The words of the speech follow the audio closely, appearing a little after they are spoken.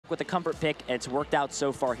with the comfort pick, and it's worked out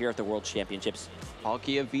so far here at the World Championships.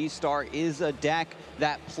 Palkia V-Star is a deck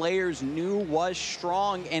that players knew was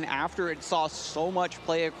strong, and after it saw so much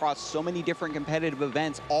play across so many different competitive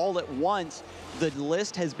events all at once, the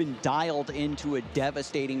list has been dialed into a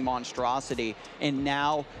devastating monstrosity. And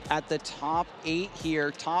now at the top 8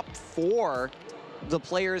 here, top 4, the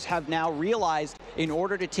players have now realized in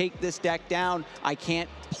order to take this deck down, I can't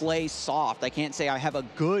play soft. I can't say I have a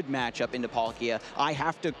good matchup into Palkia. I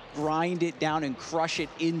have to grind it down and crush it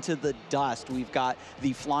into the dust. We've got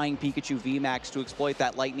the Flying Pikachu VMAX to exploit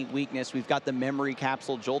that lightning weakness. We've got the Memory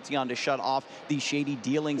Capsule Jolteon to shut off these shady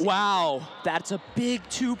dealings. Wow, that's a big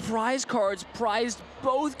 2 prize cards. Prized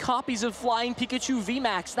both copies of Flying Pikachu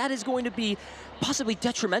VMAX. That is going to be possibly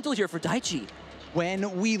detrimental here for Daichi.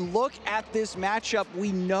 When we look at this matchup,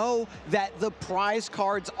 we know that the prize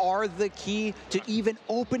cards are the key to even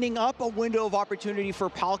opening up a window of opportunity for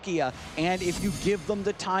Palkia. And if you give them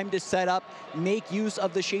the time to set up, make use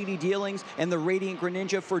of the Shady Dealings and the Radiant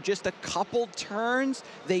Greninja for just a couple turns,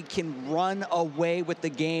 they can run away with the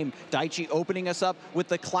game. Daichi opening us up with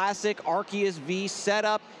the classic Arceus V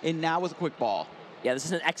setup, and now with a Quick Ball. Yeah, this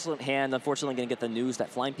is an excellent hand. Unfortunately, going to get the news that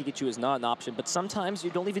Flying Pikachu is not an option, but sometimes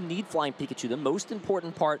you don't even need Flying Pikachu. The most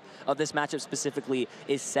important part of this matchup specifically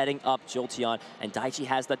is setting up Jolteon, and Daichi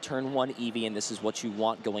has the turn 1 Eevee, and this is what you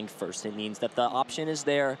want going first. It means that the option is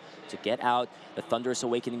there to get out. The Thunderous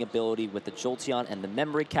Awakening ability with the Jolteon and the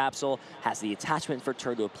Memory Capsule has the attachment for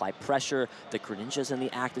turn to apply pressure. The Greninja's in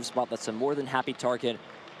the active spot. That's a more than happy target.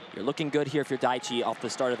 You're looking good here if you're Daichi off the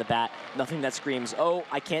start of the bat. Nothing that screams, oh,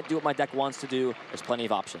 I can't do what my deck wants to do. There's plenty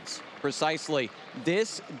of options. Precisely.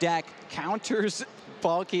 This deck counters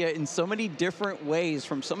Palkia in so many different ways,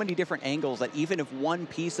 from so many different angles, that even if one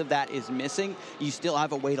piece of that is missing, you still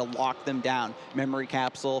have a way to lock them down. Memory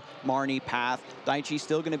Capsule, Marnie, Path. Daichi's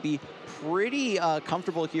still going to be pretty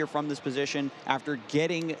comfortable here from this position after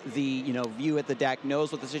getting the view at the deck,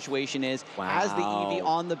 knows what the situation is, has the Eevee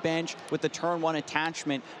on the bench with the turn 1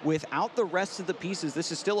 attachment. Without the rest of the pieces,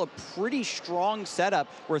 this is still a pretty strong setup.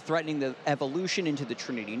 We're threatening the evolution into the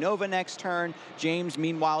Trinity Nova next turn. James,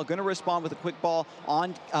 meanwhile, going to respond with a Quick Ball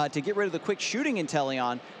on to get rid of the quick shooting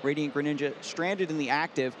Inteleon. Radiant Greninja stranded in the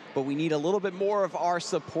active, but we need a little bit more of our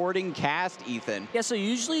supporting cast, Ethan. Yeah, so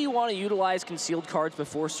usually you want to utilize concealed cards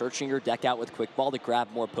before searching your deck out with Quick Ball to grab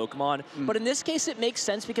more Pokemon. But in this case, it makes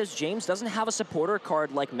sense because James doesn't have a supporter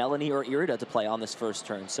card like Melanie or Irida to play on this first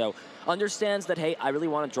turn. So understands that, hey, I really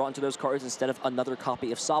want to draw into those cards instead of another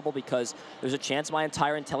copy of Sobble because there's a chance my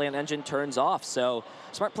entire Inteleon engine turns off. So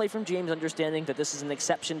smart play from James, understanding that this is an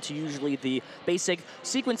exception to usually the basic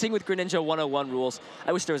sequencing with Greninja 101 rules.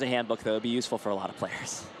 I wish there was a handbook, though. It'd be useful for a lot of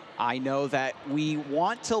players. I know that we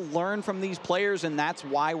want to learn from these players, and that's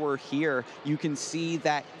why we're here. You can see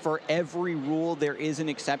that for every rule, there is an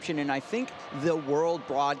exception, and I think the World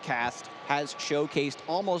Broadcast has showcased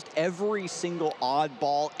almost every single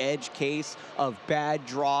oddball edge case of bad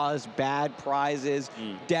draws, bad prizes,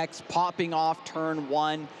 decks popping off turn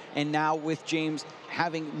 1, and now with James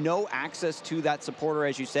having no access to that supporter,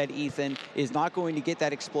 as you said, Ethan, is not going to get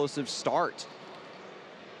that explosive start.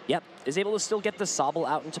 Yep, is able to still get the Sobble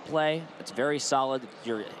out into play. It's very solid.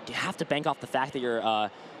 You have to bank off the fact that your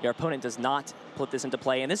opponent does not put this into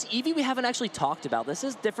play. And this Eevee we haven't actually talked about. This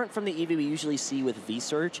is different from the Eevee we usually see with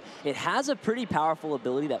V-Search. It has a pretty powerful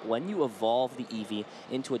ability that when you evolve the Eevee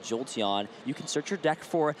into a Jolteon, you can search your deck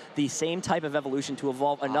for the same type of evolution to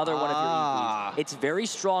evolve another one of your Eevees. It's very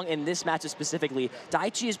strong in this matchup specifically.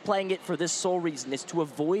 Daichi is playing it for this sole reason. It's to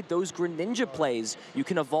avoid those Greninja plays. You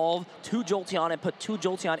can evolve 2 Jolteon and put 2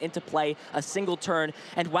 Jolteon into play a single turn.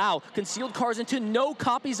 And wow, concealed cards into no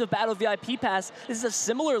copies of Battle VIP Pass. This is a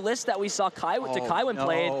similar list that we saw Kaiwin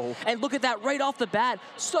played. And look at that right off the bat.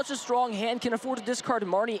 Such a strong hand, can afford to discard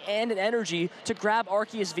Marnie and an energy to grab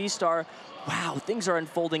Arceus V-Star. Wow, things are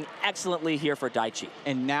unfolding excellently here for Daichi.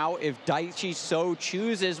 And now if Daichi so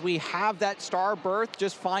chooses, we have that Star Birth.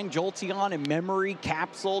 Just find Jolteon and Memory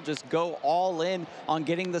Capsule. Just go all in on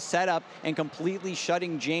getting the setup and completely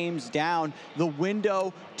shutting James down. The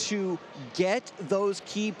window to get those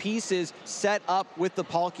key pieces set up with the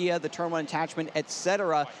Palkia, the turn 1 attachment,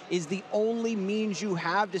 etc., is the only means you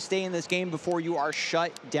have to stay in this game before you are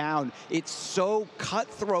shut down. It's so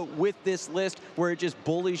cutthroat with this list where it just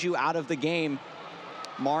bullies you out of the game.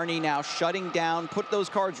 Marnie now shutting down, put those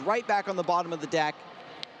cards right back on the bottom of the deck.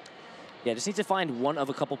 Yeah, just need to find one of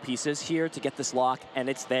a couple pieces here to get this lock, and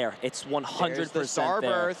it's there. It's 100%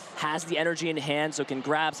 there. Has the energy in hand, so can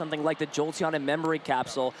grab something like the Jolteon and Memory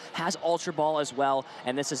Capsule. Has Ultra Ball as well,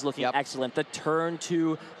 and this is looking excellent. The turn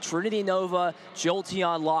 2 Trinity Nova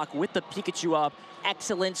Jolteon lock with the Pikachu up.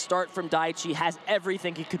 Excellent start from Daichi. Has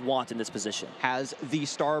everything he could want in this position. Has the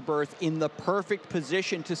Starbirth in the perfect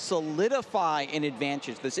position to solidify an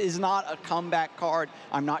advantage. This is not a comeback card.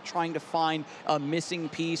 I'm not trying to find a missing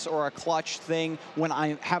piece or a clutch thing when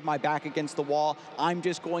I have my back against the wall. I'm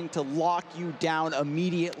just going to lock you down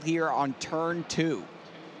immediately here on turn 2.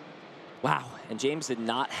 Wow, and James did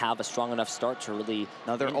not have a strong enough start to really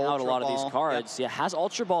win out a lot of these cards. Yeah, has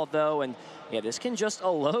Ultra Ball though, and yeah, this can just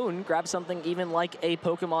alone grab something even like a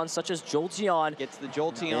Pokemon such as Jolteon. Gets the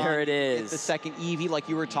Jolteon. There it is. Gets the second Eevee like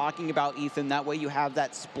you were talking about, Ethan. That way you have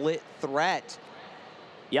that split threat.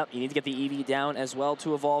 Yep, you need to get the Eevee down as well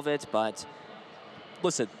to evolve it, but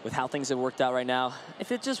listen, with how things have worked out right now,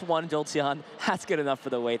 if it's just one Jolteon, that's good enough for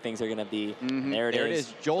the way things are going to be. There it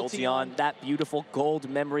is. Jolteon, that beautiful gold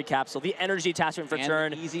memory capsule, the energy attachment for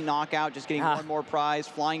turn. Easy knockout, just getting one more prize.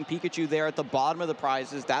 Flying Pikachu there at the bottom of the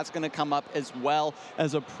prizes. That's going to come up as well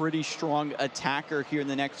as a pretty strong attacker here in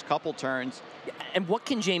the next couple turns. And what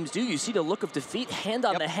can James do? You see the look of defeat, hand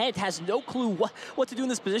on the head, has no clue what to do in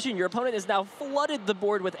this position. Your opponent has now flooded the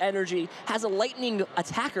board with energy, has a lightning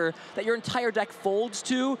attacker that your entire deck folds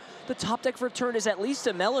to. The top deck for turn is at least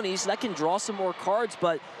a Melanie, so that can draw some more cards,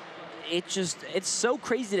 but it's so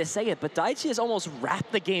crazy to say it, but Daichi has almost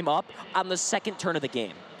wrapped the game up on the second turn of the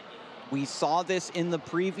game. We saw this in the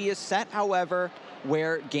previous set, however,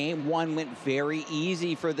 where game 1 went very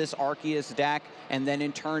easy for this Arceus deck, and then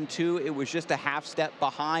in turn 2, it was just a half step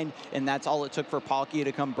behind, and that's all it took for Palkia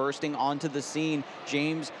to come bursting onto the scene.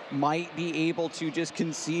 James might be able to just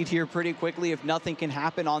concede here pretty quickly if nothing can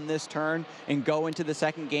happen on this turn and go into the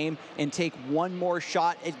second game and take one more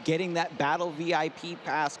shot at getting that Battle VIP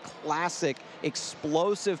Pass classic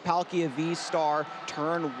explosive Palkia V-Star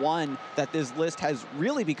turn 1 that this list has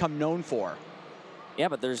really become known for. Yeah,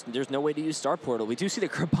 but there's no way to use Star Portal. We do see the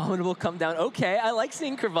Crabominable come down. Okay, I like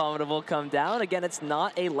seeing Crabominable come down. Again, it's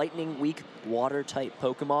not a Lightning-weak Water-type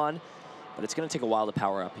Pokemon, but it's going to take a while to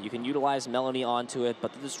power up. You can utilize Melanie onto it,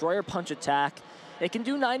 but the Destroyer Punch attack, it can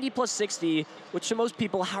do 90 plus 60, which to most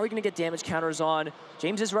people, how are you going to get damage counters on?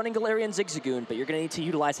 James is running Galarian Zigzagoon, but you're going to need to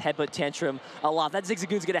utilize Headbutt Tantrum a lot. That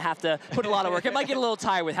Zigzagoon's going to have to put a lot of work. It might get a little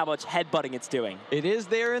tired with how much headbutting it's doing. It is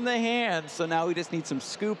there in the hand, so now we just need some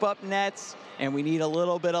scoop-up nets, and we need a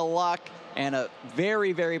little bit of luck and a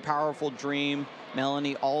very, very powerful Dream.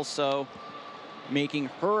 Melanie also making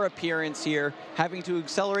her appearance here, having to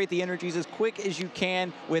accelerate the energies as quick as you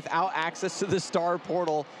can without access to the Star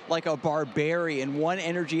Portal like a barbarian, one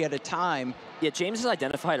energy at a time. Yeah, James has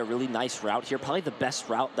identified a really nice route here, probably the best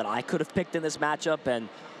route that I could have picked in this matchup, and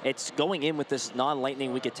it's going in with this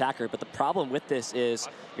non-lightning weak attacker, but the problem with this is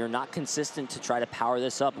you're not consistent to try to power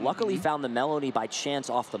this up. Luckily found the Melanie by chance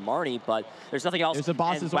off the Marnie, but there's nothing else. There's a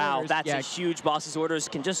boss's wow, orders. That's a huge boss's orders.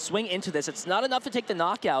 Can just swing into this. It's not enough to take the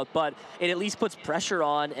knockout, but it at least puts pressure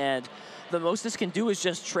on, and the most this can do is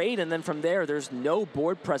just trade, and then from there, there's no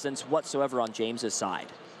board presence whatsoever on James's side.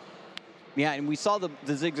 Yeah, and we saw the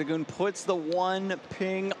Zigzagoon puts the one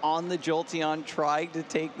ping on the Jolteon, trying to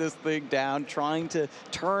take this thing down, trying to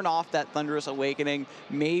turn off that Thunderous Awakening.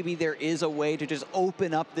 Maybe there is a way to just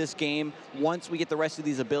open up this game once we get the rest of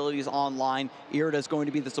these abilities online. Irida's going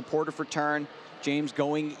to be the supporter for turn. James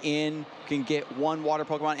going in, can get one water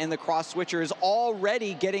Pokemon, and the cross switcher is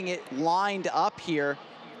already getting it lined up here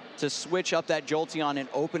to switch up that Jolteon and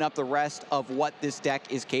open up the rest of what this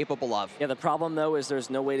deck is capable of. Yeah, the problem, though, is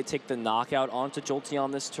there's no way to take the knockout onto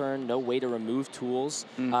Jolteon this turn, no way to remove tools.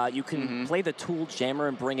 You can play the Tool Jammer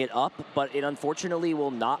and bring it up, but it unfortunately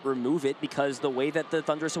will not remove it because the way that the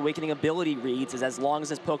Thunderous Awakening ability reads is as long as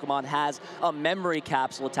this Pokemon has a Memory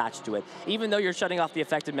Capsule attached to it. Even though you're shutting off the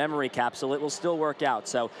effective Memory Capsule, it will still work out.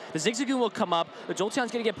 So the Zigzagoon will come up, the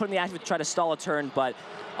Jolteon's going to get put in the active to try to stall a turn, but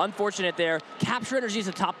unfortunate there. Capture Energy is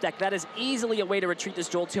the top deck. That is easily a way to retreat this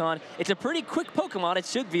Jolteon. It's a pretty quick Pokemon. It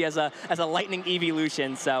should be as a Lightning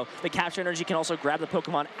Evolution. So the Capture Energy can also grab the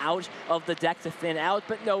Pokemon out of the deck to thin out.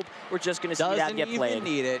 But nope, we're just going to see that get played. Doesn't even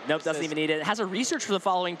need it. Nope, doesn't even need it. It has a research for the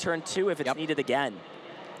following turn too if it's needed again.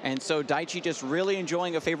 And so Daichi just really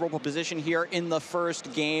enjoying a favorable position here in the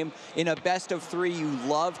first game. In a best of 3, you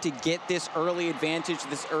love to get this early advantage,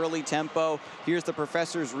 this early tempo. Here's the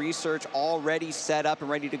professor's research already set up and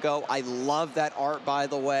ready to go. I love that art, by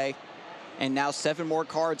the way. and now 7 more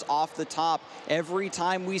cards off the top. Every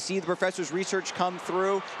time we see the professor's research come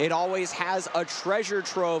through, it always has a treasure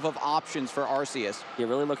trove of options for Arceus. You're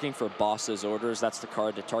really looking for Boss's Orders. That's the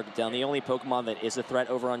card to target down the only Pokemon that is a threat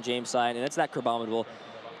over on James' side, and it's that Crabominable.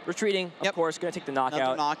 Retreating, of course, going to take the knockout.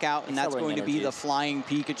 Another knockout, and that's going to be the Flying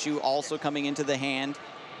Pikachu also coming into the hand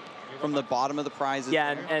from the bottom of the prizes.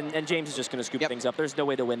 Yeah, and James is just going to scoop things up. There's no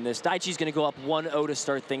way to win this. Daichi's going to go up 1-0 to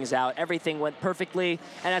start things out. Everything went perfectly,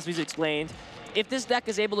 and as we've explained, if this deck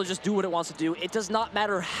is able to just do what it wants to do, it does not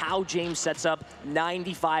matter how James sets up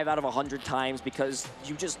 95 out of 100 times, because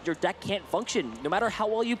your deck can't function no matter how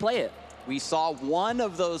well you play it. We saw one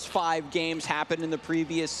of those 5 games happen in the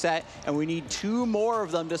previous set, and we need 2 more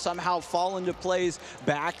of them to somehow fall into plays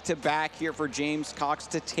back-to-back here for James Cox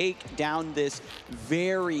to take down this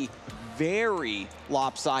very, very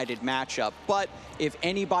lopsided matchup. But if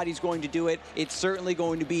anybody's going to do it, it's certainly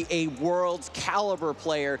going to be a world's caliber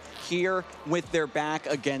player here with their back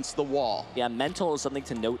against the wall. Yeah, mental is something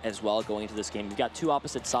to note as well going into this game. You've got 2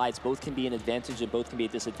 opposite sides. Both can be an advantage and both can be a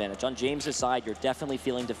disadvantage. On James's side, you're definitely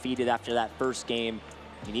feeling defeated after that first game.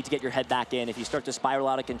 You need to get your head back in. If you start to spiral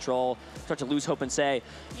out of control, start to lose hope and say,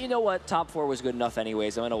 you know what, top 4 was good enough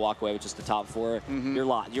anyways, I'm going to walk away with just the top 4, you're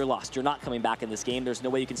lost. You're not coming back in this game. There's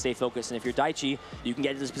no way you can stay focused. And if you're Daichi, you can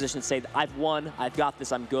get into this position and say, I've won, I've got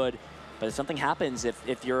this, I'm good. But if something happens, if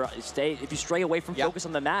you stray away from focus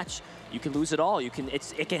on the match, you can lose it all. It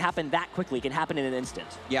can happen that quickly. It can happen in an instant.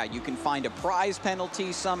 Yeah, you can find a prize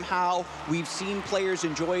penalty somehow. We've seen players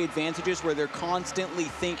enjoy advantages where they're constantly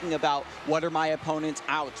thinking about, what are my opponent's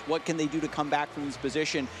outs? What can they do to come back from this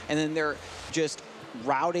position? And then they're just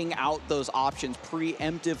routing out those options,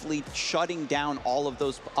 preemptively shutting down all of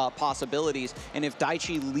those possibilities. And if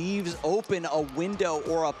Daichi leaves open a window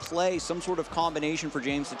or a play, some sort of combination for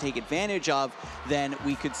James to take advantage of, then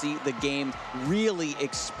we could see the game really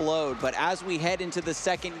explode. But as we head into the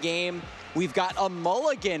second game, we've got a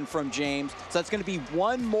mulligan from James. So that's going to be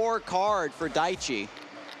 1 more card for Daichi.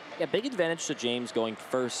 Yeah, big advantage to James going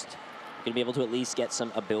first. Going to be able to at least get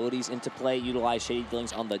some abilities into play, utilize Shady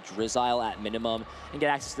Dealings on the Drizzile at minimum, and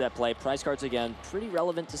get access to that play. Prize cards, again, pretty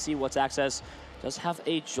relevant to see what's access. Does have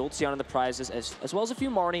a Jolteon in the prizes, as well as a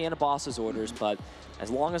few Marnie and a Boss's Orders, but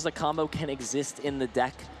as long as the combo can exist in the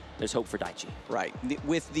deck, there's hope for Daichi. Right.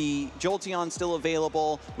 With the Jolteon still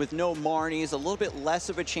available, with no Marnies, a little bit less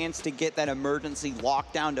of a chance to get that emergency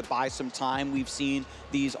lockdown to buy some time. We've seen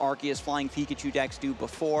these Arceus Flying Pikachu decks do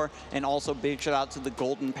before, and also big shout out to the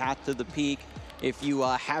Golden Path to the Peak. If you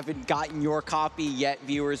haven't gotten your copy yet,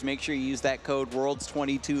 viewers, make sure you use that code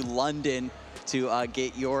Worlds22London to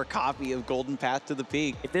get your copy of Golden Path to the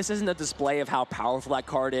Peak. If this isn't a display of how powerful that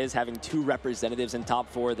card is, having 2 representatives in top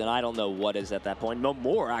 4, then I don't know what is at that point. No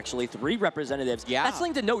more, actually. 3 representatives. Yeah. That's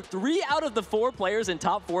something to note. 3 out of the 4 players in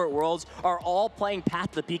top 4 at Worlds are all playing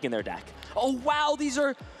Path to the Peak in their deck. Oh, wow, these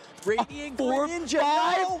are Radiant 4, Greninja,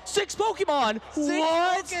 5, 6 Pokemon. 6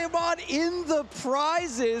 what? Pokemon in the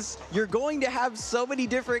prizes. You're going to have so many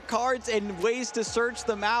different cards and ways to search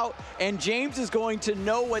them out, and James is going to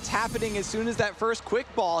know what's happening as soon as that first quick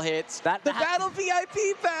ball hits. The Battle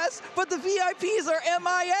VIP Pass, but the VIPs are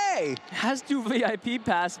MIA. Has 2 VIP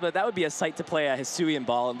Pass, but that would be a sight to play a Hisuian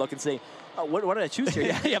Ball and look and say, oh, what did I choose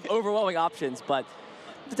here? You have overwhelming options, but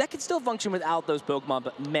the deck can still function without those Pokemon,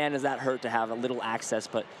 but man, does that hurt to have a little access.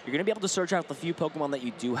 But you're going to be able to search out the few Pokemon that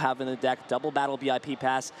you do have in the deck. Double Battle VIP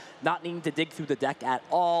Pass, not needing to dig through the deck at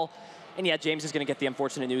all. And yeah, James is going to get the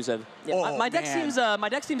unfortunate news of, my deck seems a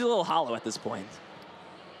little hollow at this point.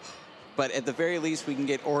 But at the very least, we can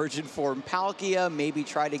get Origin Form Palkia, maybe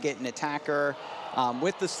try to get an attacker.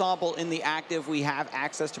 With the Sobble in the active, we have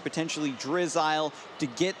access to potentially Drizzile to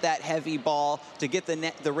get that heavy ball, to get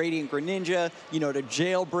the Radiant Greninja, to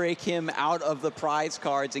jailbreak him out of the prize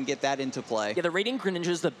cards and get that into play. Yeah, the Radiant Greninja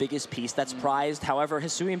is the biggest piece that's prized. However,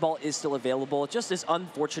 Hisuian Ball is still available. It just is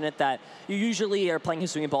unfortunate that you usually are playing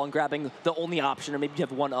Hisuian Ball and grabbing the only option, or maybe you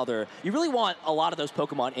have one other. You really want a lot of those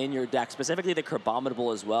Pokemon in your deck, specifically the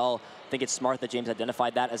Crabominable as well. I think it's smart that James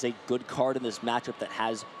identified that as a good card in this matchup that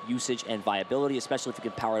has usage and viability, especially if you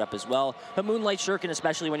can power it up as well. But Moonlight Shuriken,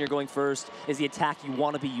 especially when you're going first, is the attack you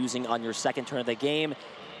want to be using on your second turn of the game.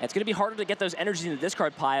 And it's going to be harder to get those energies in the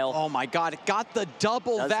discard pile. Oh my god, it got the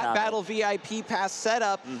double Battle VIP Pass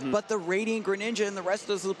setup, but the Radiant Greninja and the rest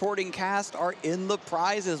of the supporting cast are in the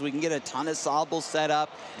prizes. We can get a ton of Sobble set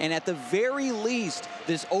up, and at the very least,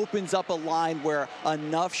 this opens up a line where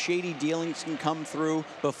enough Shady Dealings can come through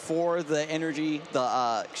before the energy,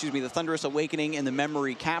 the Thunderous Awakening and the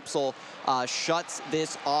Memory Capsule shuts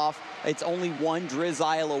this off. It's only 1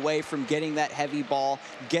 Drizzile away from getting that heavy ball,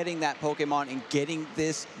 getting that Pokemon, and getting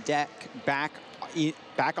this deck back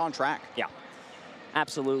back on track. Yeah,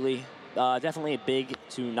 absolutely. Definitely big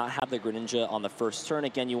to not have the Greninja on the first turn.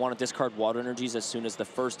 Again, you want to discard Water Energies as soon as the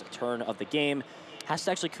first turn of the game. Has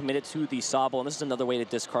to actually commit it to the Sobble, and this is another way to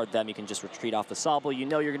discard them. You can just retreat off the Sobble. You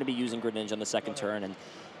know you're going to be using Greninja on the second turn, and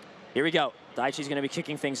here we go. Daichi's going to be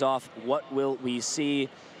kicking things off. What will we see?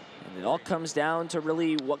 And it all comes down to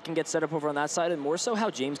really what can get set up over on that side, and more so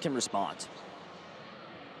how James can respond.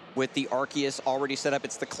 With the Arceus already set up,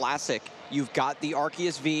 it's the classic. You've got the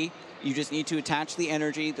Arceus V. You just need to attach the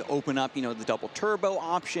energy to open up, the double turbo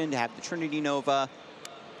option, to have the Trinity Nova.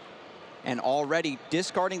 And already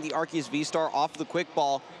discarding the Arceus V-Star off the quick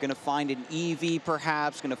ball, gonna find an EV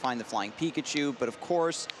perhaps, gonna find the Flying Pikachu, but of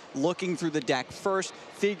course, looking through the deck first,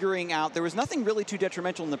 figuring out there was nothing really too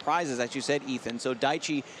detrimental in the prizes, as you said, Ethan. So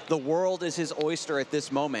Daichi, the world is his oyster at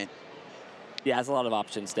this moment. Yeah, has a lot of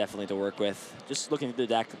options definitely to work with. Just looking through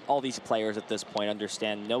the deck, all these players at this point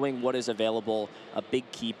understand knowing what is available, a big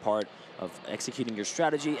key part of executing your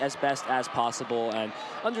strategy as best as possible, and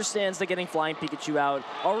understands that getting Flying Pikachu out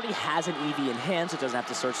already has an EV in hand, so it doesn't have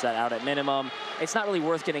to search that out at minimum. It's not really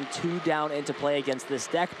worth getting 2 down into play against this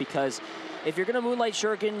deck, because if you're going to Moonlight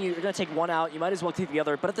Shuriken, you're going to take 1 out. You might as well take the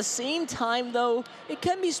other. But at the same time, though, it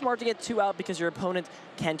can be smart to get 2 out because your opponent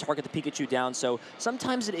can target the Pikachu down. So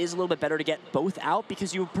sometimes it is a little bit better to get both out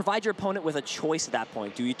because you provide your opponent with a choice at that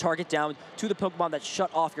point. Do you target down to the Pokemon that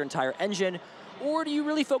shut off your entire engine, or do you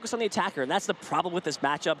really focus on the attacker? And that's the problem with this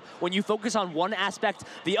matchup. When you focus on one aspect,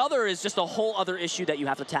 the other is just a whole other issue that you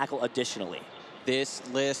have to tackle additionally. This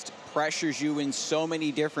list pressures you in so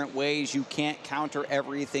many different ways. You can't counter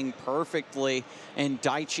everything perfectly. And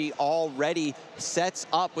Daichi already sets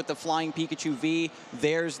up with the Flying Pikachu V.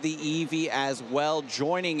 There's the Eevee as well,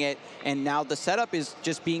 joining it. And now the setup is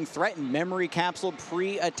just being threatened. Memory Capsule,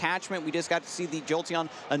 pre-attachment. We just got to see the Jolteon.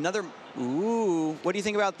 Another... Ooh, what do you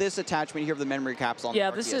think about this attachment here of the Memory Capsule?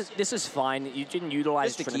 Yeah, this is fine. You can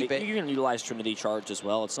utilize Trinity. You can utilize Trinity Charge as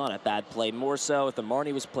well. It's not a bad play. More so, if the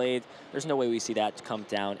Marnie was played, there's no way we see that come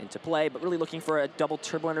down into play. But really looking for a double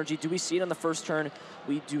Turbo Energy. Do we see it on the first turn?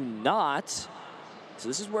 We do not. So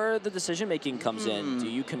this is where the decision-making comes in. Do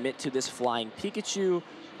you commit to this Flying Pikachu,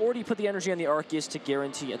 or do you put the energy on the Arceus to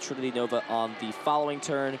guarantee a Trinity Nova on the following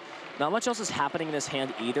turn? Not much else is happening in this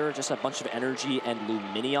hand either, just a bunch of energy and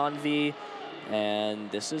Lumineon V. And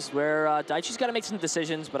this is where Daichi's got to make some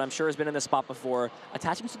decisions, but I'm sure has been in this spot before.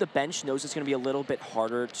 Attaching to the bench, knows it's going to be a little bit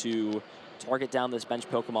harder to target down this bench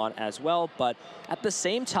Pokemon as well, but at the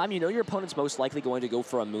same time, you know your opponent's most likely going to go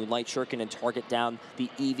for a Moonlight Shuriken and target down the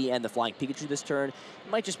Eevee and the Flying Pikachu this turn. It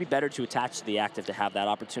might just be better to attach to the active to have that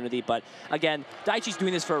opportunity, but again, Daichi's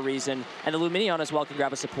doing this for a reason, and the Lumineon as well can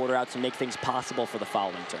grab a supporter out to make things possible for the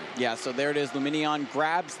following turn. Yeah, so there it is. Lumineon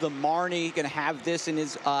grabs the Marnie, gonna have this in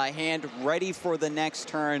his hand ready for the next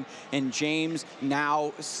turn, and James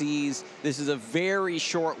now sees this is a very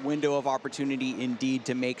short window of opportunity indeed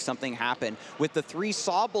to make something happen. With the 3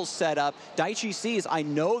 Sobbles set up, Daichi sees, I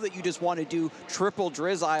know that you just want to do triple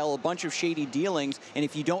Drizzile, a bunch of Shady Dealings, and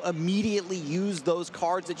if you don't immediately use those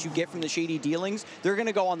cards that you get from the Shady Dealings, they're going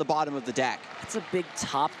to go on the bottom of the deck. It's a big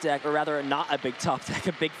top deck, or rather not a big top deck,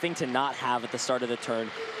 a big thing to not have at the start of the turn.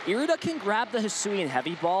 Irida can grab the Hisuian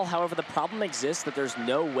Heavy Ball, however, the problem exists that there's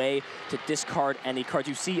no way to discard any cards.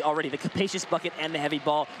 You see already the Capacious Bucket and the Heavy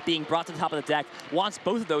Ball being brought to the top of the deck, wants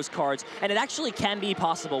both of those cards, and it actually can be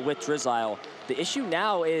possible with Drizzile. The issue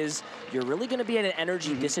now is you're really going to be at an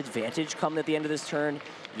energy disadvantage coming at the end of this turn.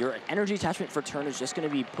 Your energy attachment for turn is just going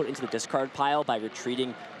to be put into the discard pile by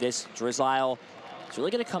retreating this Drizzile. It's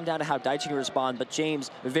really going to come down to how Daichi can respond, but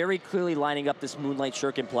James very clearly lining up this Moonlight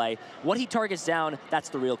Shuriken play. What he targets down, that's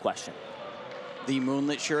the real question. The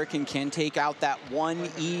Moonlit Shuriken can take out that one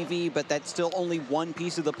Eevee, but that's still only one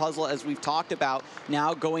piece of the puzzle, as we've talked about.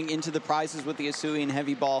 Now going into the prizes with the Hisuian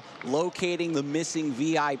Heavy Ball, locating the missing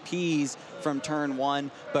VIPs from turn 1,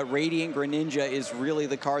 but Radiant Greninja is really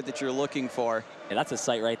the card that you're looking for. Yeah, that's a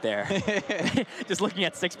sight right there. Just looking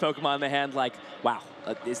at 6 Pokemon in the hand, like, wow,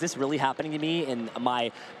 is this really happening to me in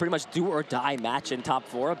my pretty much do-or-die match in top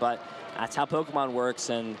 4? But that's how Pokemon works,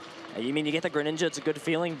 and you mean you get the Greninja, it's a good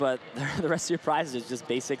feeling, but the rest of your prizes is just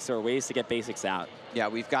basics or ways to get basics out. Yeah,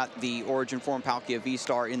 we've got the Origin Form Palkia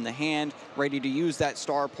V-Star in the hand, ready to use that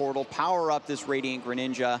Star Portal, power up this Radiant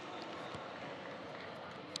Greninja.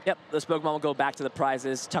 Yep, this Pokemon will go back to the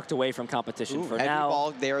prizes, tucked away from competition for Heavy now.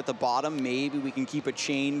 Ball there at the bottom. Maybe we can keep a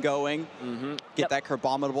chain going. Get that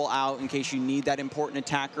Crabominable out in case you need that important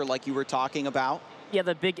attacker like you were talking about. Yeah,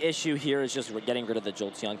 the big issue here is just getting rid of the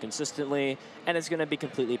Jolteon consistently, and it's going to be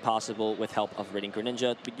completely possible with help of Radiant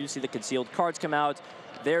Greninja. We do see the concealed cards come out.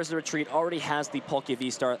 There's the retreat. Already has the Palkia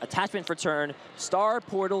V-Star attachment for turn. Star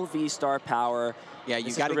Portal V-Star power. Yeah, you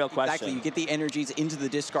This got is the real question. exactly. You get the energies into the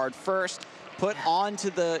discard first, put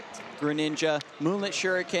onto the Greninja, Moonlit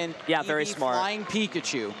Shuriken. Yeah, very Eevee, smart. Flying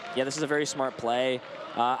Pikachu. Yeah, this is a very smart play.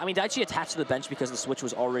 I mean, Daichi attached to the bench because the switch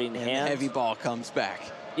was already in And hand. the heavy ball comes back.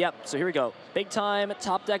 Yep, so here we go. Big time,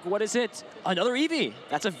 top deck, what is it? Another Eevee.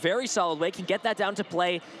 That's a very solid way. Can get that down to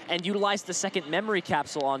play and utilize the second memory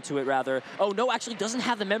capsule onto it, rather. Oh, no, actually doesn't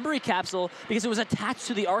have the memory capsule because it was attached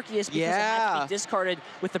to the Arceus because it had to be discarded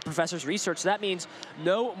with the Professor's research. So that means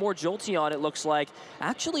no more Jolteon, it looks like.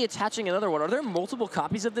 Actually attaching another one. Are there multiple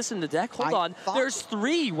copies of this in the deck? Hold on. There's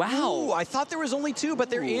 3. Wow. Ooh, I thought there was only 2, but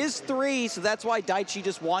there is 3, so that's why Daichi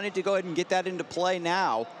just wanted to go ahead and get that into play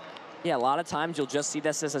now. Yeah, a lot of times you'll just see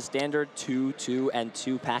this as a standard 2, 2, and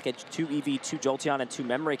 2 package, 2 EV, 2 Jolteon, and 2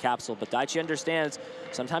 memory capsule. But Daichi understands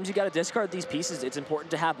sometimes you got to discard these pieces. It's important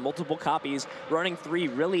to have multiple copies. Running 3,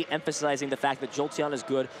 really emphasizing the fact that Jolteon is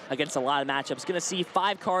good against a lot of matchups. Going to see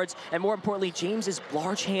 5 cards, and more importantly, James's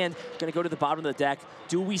large hand going to go to the bottom of the deck.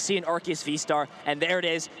 Do we see an Arceus V-Star? And there it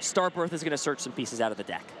is. Starbirth is going to search some pieces out of the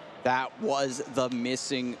deck. That was the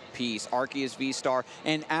missing piece, Arceus V-Star.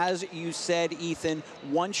 And as you said, Ethan,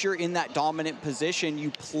 once you're in that dominant position,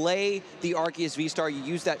 you play the Arceus V-Star, you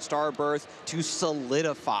use that Starbirth to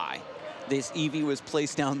solidify. This Eevee was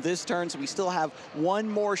placed down this turn, so we still have one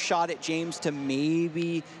more shot at James to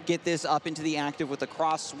maybe get this up into the active with a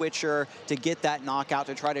cross switcher to get that knockout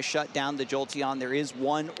to try to shut down the Jolteon. There is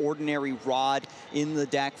one ordinary rod in the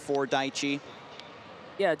deck for Daichi.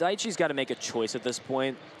 Yeah, Daichi's got to make a choice at this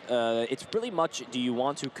point. It's really much, do you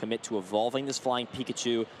want to commit to evolving this Flying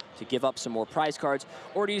Pikachu to give up some more prize cards?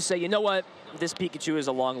 Or do you say, you know what, this Pikachu is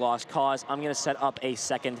a long-lost cause. I'm going to set up a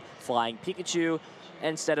second Flying Pikachu.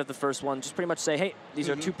 Instead of the first one, just pretty much say, hey, these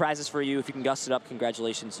are 2 prizes for you. If you can gust it up,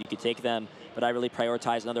 congratulations, you can take them. But I really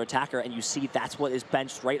prioritize another attacker, and you see that's what is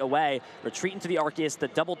benched right away. Retreat into the Arceus, the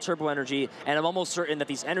double turbo energy, and I'm almost certain that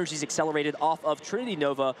these energies accelerated off of Trinity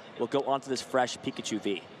Nova will go onto this fresh Pikachu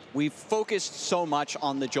V. We've focused so much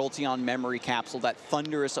on the Jolteon memory capsule, that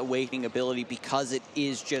Thunderous Awakening ability, because it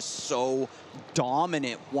is just so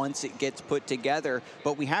dominant once it gets put together.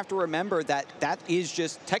 But we have to remember that that is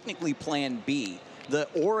just technically plan B. The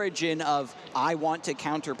origin of I want to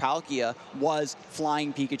counter Palkia was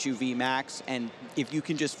Flying Pikachu VMAX, and if you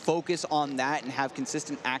can just focus on that and have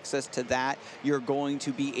consistent access to that, you're going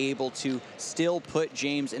to be able to still put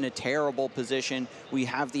James in a terrible position. We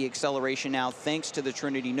have the acceleration now thanks to the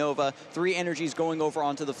Trinity Nova. 3 energies going over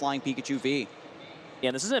onto the Flying Pikachu V.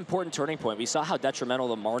 Yeah, this is an important turning point. We saw how detrimental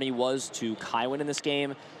the Marnie was to Kaiwin in this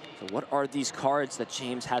game. So what are these cards that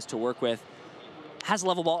James has to work with? Has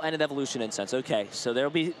Level Ball and an Evolution Incense. Okay, so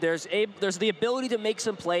there's the ability to make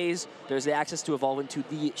some plays. There's the access to evolve into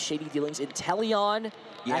the Shady Dealings Inteleon.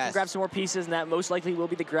 Yes. I can grab some more pieces, and that most likely will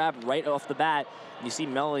be the grab right off the bat. And you see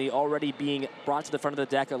Melanie already being brought to the front of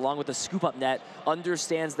the deck along with the Scoop Up Net.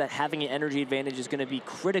 Understands that having an energy advantage is going to be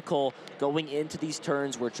critical going into these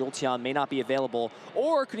turns where Jolteon may not be available,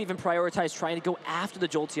 or could even prioritize trying to go after the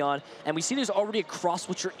Jolteon. And we see there's already a cross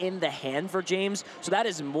switcher in the hand for James, so that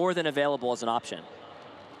is more than available as an option.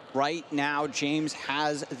 Right now, James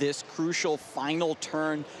has this crucial final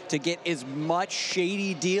turn to get as much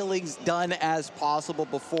shady dealings done as possible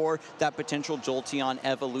before that potential Jolteon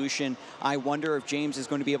evolution. I wonder if James is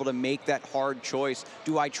going to be able to make that hard choice.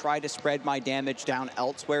 Do I try to spread my damage down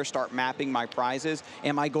elsewhere, start mapping my prizes?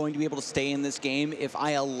 Am I going to be able to stay in this game if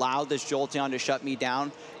I allow this Jolteon to shut me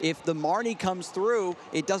down? If the Marnie comes through,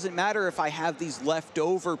 it doesn't matter if I have these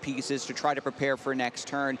leftover pieces to try to prepare for next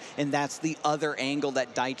turn, and that's the other angle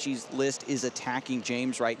that Daichi's list is attacking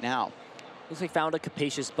James right now. Looks like found a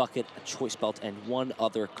Capacious Bucket, a Choice Belt, and one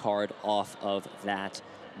other card off of that.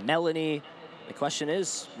 Melanie, the question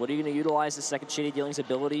is, what are you going to utilize the second Shady Dealings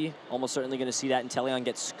ability? Almost certainly going to see that Inteleon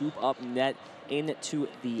get Scoop Up Net into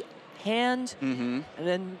the hand, and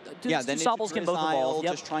then then Sobbles can both evolve.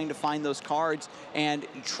 Just trying to find those cards and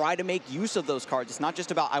try to make use of those cards. It's not just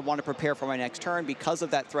about I want to prepare for my next turn. Because of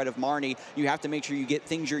that threat of Marnie, you have to make sure you get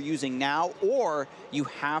things you're using now, or you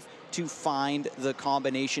have to find the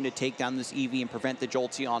combination to take down this Eevee and prevent the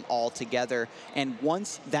Jolteon altogether. And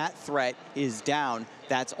once that threat is down,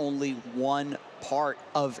 that's only one part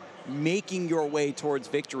of making your way towards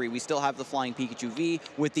victory. We still have the Flying Pikachu V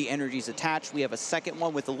with the energies attached. We have a second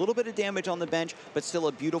one with a little bit of damage on the bench, but still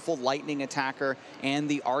a beautiful lightning attacker, and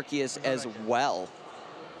the Arceus as well.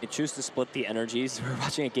 They choose to split the energies. We were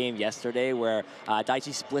watching a game yesterday where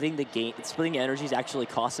Daichi splitting energies actually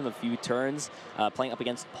cost him a few turns, playing up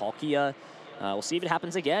against Palkia. We'll see if it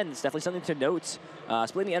happens again. It's definitely something to note.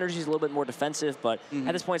 Splitting the energy is a little bit more defensive, but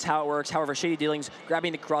at this point, it's how it works. However, Shady Dealings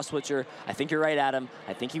grabbing the cross switcher. I think you're right, Adam.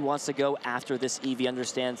 I think he wants to go after this Eevee.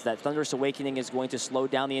 Understands that Thunderous Awakening is going to slow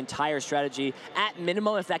down the entire strategy. At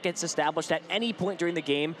minimum, if that gets established at any point during the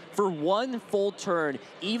game for one full turn,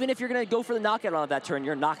 even if you're going to go for the knockout on that turn,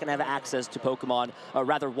 you're not going to have access to Pokemon, or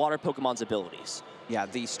rather Water Pokemon's abilities. Yeah,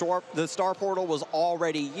 the Star Portal was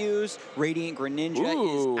already used. Radiant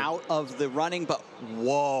Greninja is out of the running, but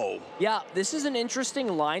whoa. Yeah, this is an interesting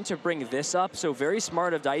line to bring this up. So very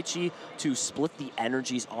smart of Daichi to split the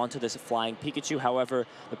energies onto this flying Pikachu. However,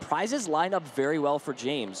 the prizes line up very well for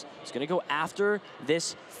James. He's going to go after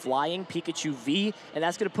this flying Pikachu V, and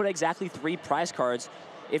that's going to put exactly 3 prize cards.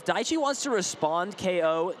 If Daichi wants to respond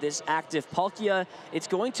KO this active Palkia, it's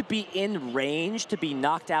going to be in range to be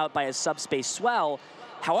knocked out by a Subspace Swell.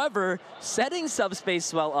 However, setting Subspace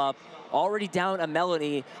Swell up, already down a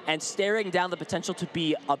Melanie, and staring down the potential to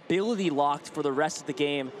be ability locked for the rest of the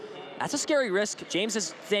game, that's a scary risk. James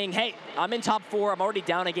is saying, hey, I'm in top 4. I'm already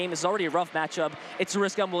down a game. This is already a rough matchup. It's a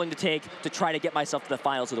risk I'm willing to take to try to get myself to the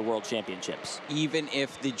finals of the World Championships. Even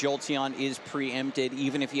if the Jolteon is preempted,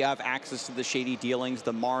 even if you have access to the Shady Dealings,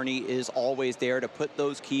 the Marnie is always there to put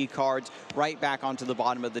those key cards right back onto the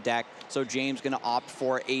bottom of the deck. So James going to opt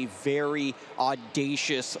for a very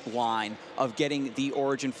audacious line of getting the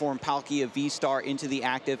Origin Form Palkia V-Star into the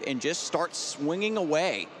active and just start swinging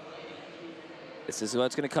away. This is what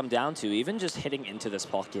it's going to come down to. Even just hitting into this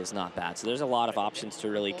Palkia is not bad. So there's a lot of options to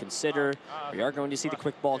really consider. We are going to see the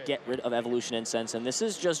Quick Ball get rid of Evolution Incense, and this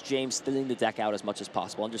is just James thinning the deck out as much as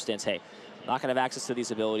possible. Understands, hey, I'm not going to have access to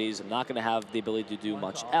these abilities. I'm not going to have the ability to do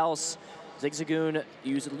much else. Zigzagoon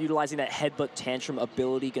utilizing that Headbutt Tantrum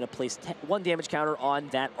ability, going to place 1 damage counter on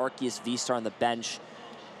that Arceus V-Star on the bench.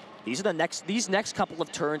 These next couple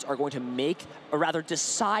of turns are going to make, or rather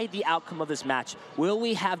decide the outcome of this match. Will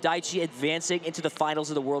we have Daichi advancing into the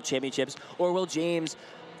finals of the World Championships, or will James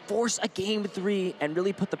force a Game 3 and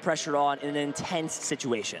really put the pressure on in an intense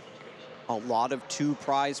situation? A lot of 2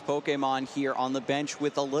 prize Pokemon here on the bench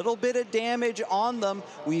with a little bit of damage on them.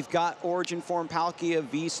 We've got Origin Form Palkia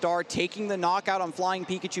V-Star taking the knockout on Flying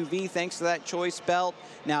Pikachu V thanks to that choice belt.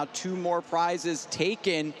 Now 2 more prizes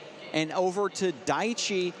taken. And over to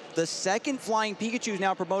Daichi, the second Flying Pikachu is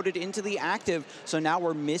now promoted into the active. So now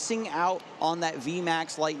we're missing out on that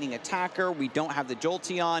VMAX Lightning Attacker. We don't have the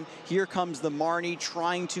Jolteon. Here comes the Marnie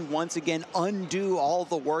trying to once again undo all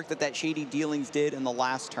the work that Shady Dealings did in the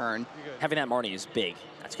last turn. Having that Marnie is big.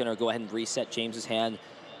 That's going to go ahead and reset James's hand.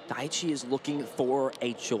 Daichi is looking for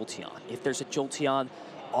a Jolteon. If there's a Jolteon,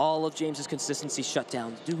 all of James's consistency shut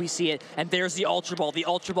down. Do we see it? And there's the Ultra Ball. The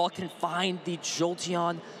Ultra Ball can find the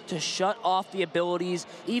Jolteon to shut off the abilities,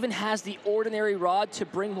 even has the Ordinary Rod to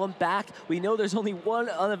bring one back. We know there's only 1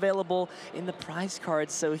 unavailable in the prize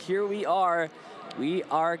cards, so here we are. We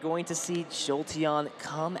are going to see Jolteon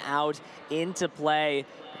come out into play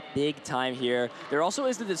big time here. There also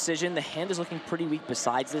is the decision, the hand is looking pretty weak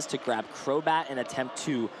besides this, to grab Crobat and attempt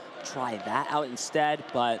to try that out instead,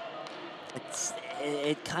 but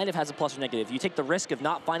it kind of has a plus or negative. You take the risk of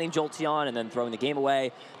not finding Jolteon and then throwing the game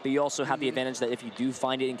away, but you also have the advantage that if you do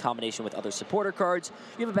find it in combination with other supporter cards,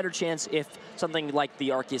 you have a better chance if something like the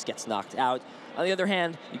Arceus gets knocked out. On the other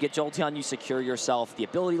hand, you get Jolteon, you secure yourself the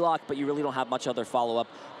ability lock, but you really don't have much other follow-up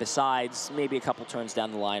besides maybe a couple turns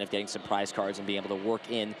down the line of getting some prize cards and being able to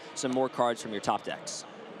work in some more cards from your top decks.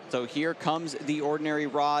 So here comes the Ordinary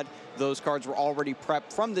Rod. Those cards were already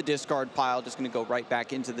prepped from the discard pile, just going to go right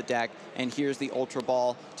back into the deck. And here's the Ultra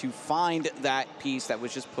Ball to find that piece that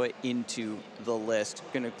was just put into the list.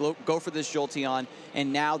 Going to go for this Jolteon,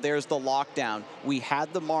 and now there's the lockdown. We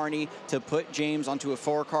had the Marnie to put James onto a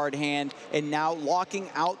 4-card hand, and now locking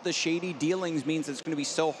out the Shady Dealings means it's going to be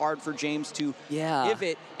so hard for James to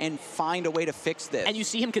pivot and find a way to fix this. And you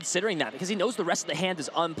see him considering that because he knows the rest of the hand is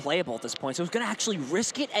unplayable at this point, so he's going to actually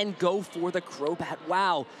risk it and go for the Crobat.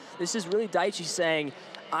 Wow, this is really Daichi saying,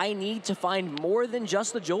 I need to find more than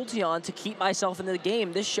just the Jolteon to keep myself in the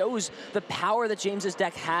game. This shows the power that James's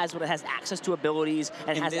deck has when it has access to abilities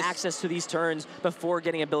and has access to these turns before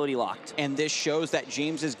getting ability locked. And this shows that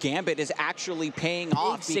James's Gambit is actually paying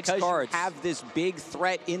off because you have this big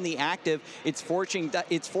threat in the active. It's forcing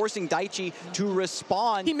Daichi to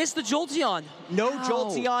respond. He missed the Jolteon. No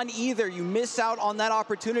Jolteon either. You miss out on that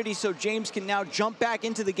opportunity, so James can now jump back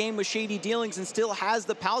into the game with Shady Dealings and still has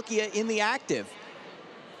the Palkia in the active.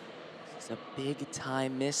 It's a big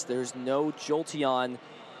time miss. There's no Jolteon.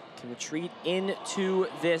 Can retreat into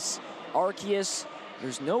this Arceus.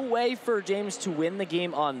 There's no way for James to win the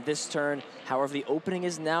game on this turn. However, the opening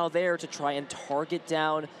is now there to try and target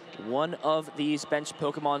down one of these bench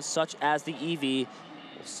Pokemon, such as the Eevee.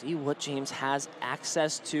 We'll see what James has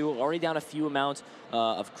access to. Already down a few amount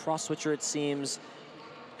of Cross Switcher, it seems.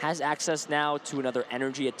 Has access now to another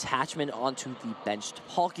energy attachment onto the benched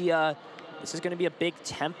Palkia. This is going to be a big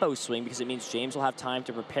tempo swing because it means James will have time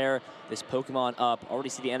to prepare this Pokemon up. Already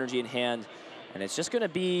see the energy in hand. And it's just going to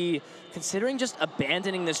be considering just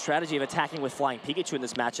abandoning this strategy of attacking with Flying Pikachu in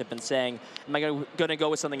this matchup and saying, am I going to go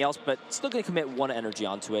with something else, but still going to commit one energy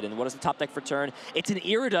onto it. And what is the top deck for turn? It's an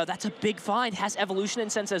Irida. That's a big find. Has Evolution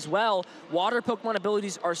Incense as well. Water Pokemon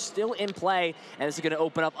abilities are still in play, and this is going to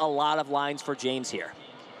open up a lot of lines for James here.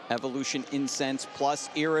 Evolution Incense plus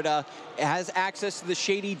Irida has access to the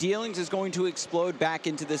Shady Dealings, is going to explode back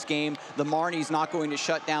into this game. The Marnie's not going to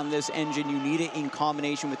shut down this engine. You need it in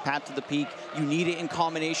combination with Path to the Peak. You need it in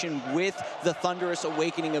combination with the Thunderous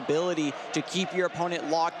Awakening ability to keep your opponent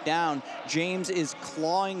locked down. James is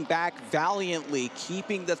clawing back valiantly,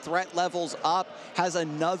 keeping the threat levels up. Has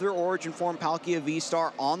another Origin Form Palkia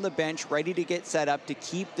V-Star on the bench, ready to get set up to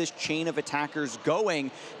keep this chain of attackers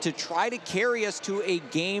going to try to carry us to a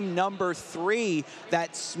game number 3.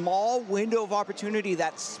 That small window of opportunity,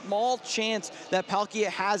 that small chance that Palkia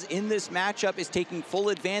has in this matchup is taking full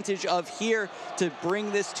advantage of here to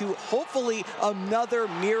bring this to hopefully another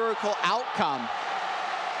miracle outcome.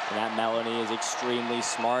 And that Melanie is extremely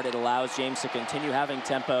smart. It allows James to continue having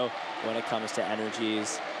tempo when it comes to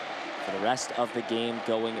energies for the rest of the game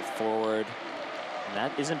going forward. And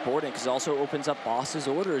that is important because it also opens up Boss's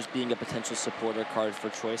Orders being a potential supporter card for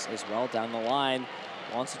choice as well down the line.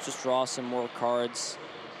 Wants to just draw some more cards.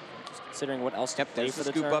 Just considering what else to play for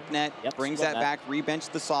the scoop turn. up net, brings that back, rebench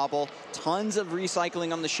the Sobble. Tons of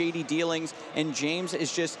recycling on the Shady Dealings, and James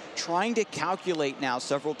is just trying to calculate now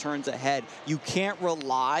several turns ahead. You can't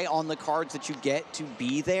rely on the cards that you get to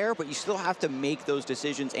be there, but you still have to make those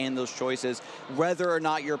decisions and those choices. Whether or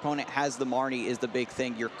not your opponent has the Marnie is the big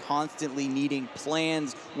thing. You're constantly needing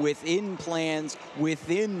plans within plans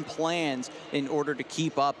within plans in order to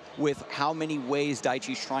keep up with how many ways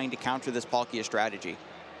Daichi's trying to counter this Palkia strategy.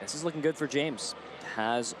 This is looking good for James.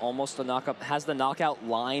 Has almost a knockup, has the knockout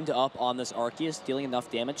lined up on this Arceus, dealing enough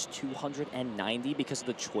damage, 290 because of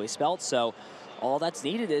the choice belt. So all that's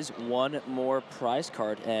needed is one more prize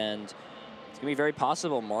card, and it's gonna be very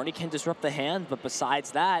possible. Marnie can disrupt the hand, but besides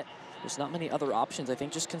that, there's not many other options. I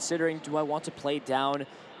think just considering, do I want to play down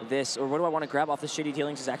this, or what do I want to grab off the Shady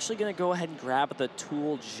Dealings, is actually going to go ahead and grab the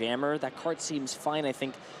Tool Jammer. That card seems fine. I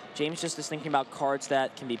think James just is thinking about cards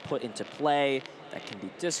that can be put into play, that can be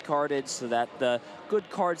discarded, so that the good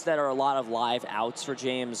cards that are a lot of live outs for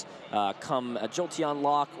James come a Jolteon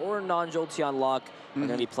lock or a non-Jolteon lock are going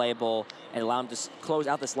to be playable and allow him to close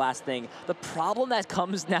out this last thing. The problem that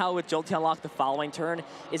comes now with Jolteon lock the following turn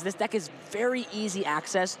is this deck is very easy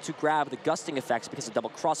access to grab the gusting effects because of double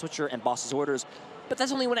Cross Switcher and Boss's Orders, but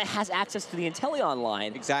that's only when it has access to the Inteleon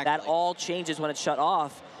line. Exactly. That all changes when it's shut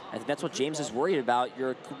off. I think that's what James is worried about.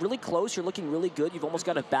 You're really close, you're looking really good. You've almost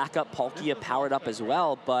got a backup Palkia powered up as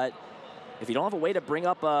well, but if you don't have a way to bring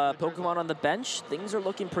up a Pokemon on the bench, things are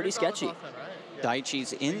looking pretty sketchy.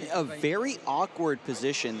 Daichi's in a very awkward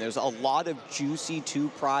position. There's a lot of juicy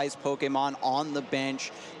two-prize Pokemon on the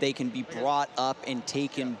bench. They can be brought up and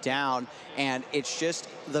taken down, and it's just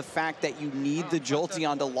the fact that you need the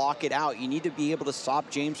Jolteon to lock it out. You need to be able to stop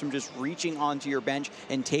James from just reaching onto your bench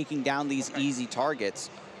and taking down these easy targets.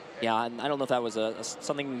 Yeah, and I don't know if that was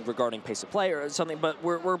something regarding pace of play or something, but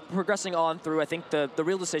we're progressing on through. I think the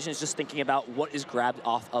real decision is just thinking about what is grabbed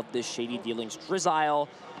off of this Shady Dealings Drizzile.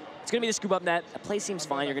 It's going to be the scoop up net. A play seems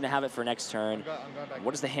fine. You're going to have it for next turn.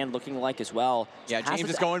 What is the hand looking like as well? Yeah, James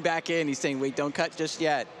is going back in. He's saying, wait, don't cut just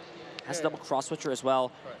yet. Has a double Cross Switcher as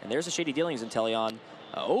well. And there's a Shady Dealings Inteleon.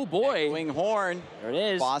 Oh boy. Echoing Horn. There it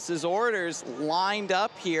is. Boss's Orders lined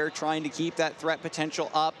up here, trying to keep that threat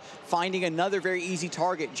potential up. Finding another very easy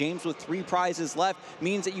target. James with 3 prizes left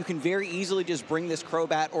means that you can very easily just bring this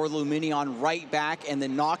Crobat or Lumineon right back and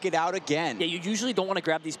then knock it out again. Yeah, you usually don't want to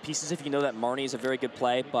grab these pieces if you know that Marnie is a very good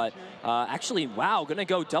play, but actually, wow, gonna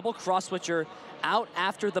go double Cross Switcher out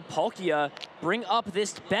after the Palkia. Bring up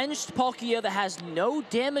this benched Palkia that has no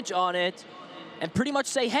damage on it. and pretty much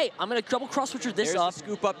say, hey, I'm going to double cross switcher this There's up. The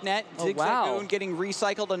scoop up net. Oh, Zigzagoon wow. getting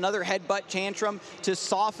recycled. Another headbutt tantrum to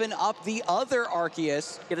soften up the other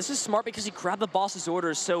Arceus. Yeah, this is smart because he grabbed the boss's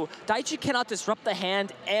orders, so Daichi cannot disrupt the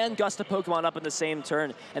hand and gust a Pokemon up in the same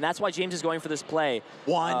turn, and that's why James is going for this play.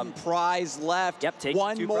 One prize left. Yep, take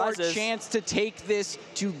one two more prizes. chance to take this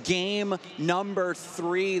to game number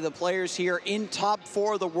 3. The players here in top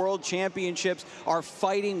 4 of the World Championships are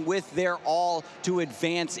fighting with their all to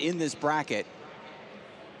advance in this bracket.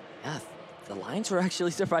 Yeah, the lines were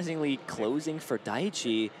actually surprisingly closing for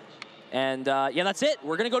Daichi. And yeah, that's it.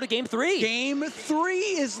 We're going to go to game 3. Game 3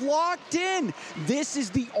 is locked in. This is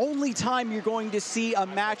the only time you're going to see a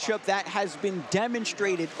matchup that has been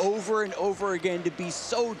demonstrated over and over again to be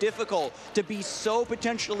so difficult, to be so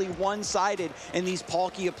potentially one-sided. And these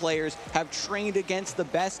Palkia players have trained against the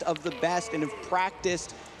best of the best and have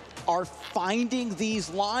practiced, are finding these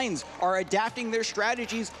lines, are adapting their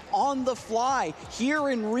strategies on the fly here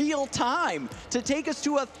in real time to take us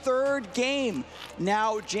to a 3rd game.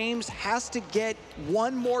 Now James has to get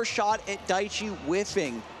one more shot at Daichi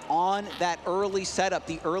whiffing on that early setup,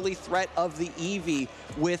 the early threat of the Eevee.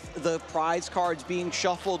 With the prize cards being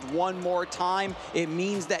shuffled one more time, it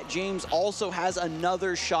means that James also has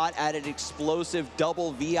another shot at an explosive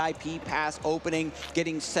double VIP pass opening,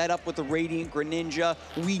 getting set up with the Radiant Greninja.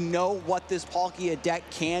 We know what this Palkia deck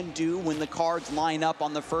can do when the cards line up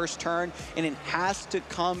on the first turn, and it has to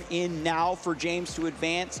come in now for James to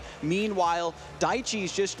advance. Meanwhile,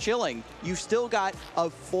 Daichi's just chilling. You've still got a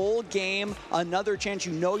full game, another chance.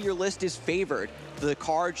 You know your list is favored. The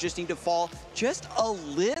cards just need to fall just a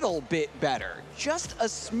little bit better, just a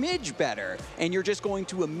smidge better, and you're just going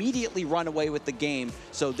to immediately run away with the game.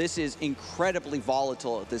 So this is incredibly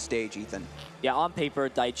volatile at this stage, Ethan. Yeah, on paper,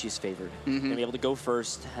 Daichi's favored. Going to be able to go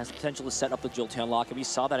first, has the potential to set up the Jolteon lock, and we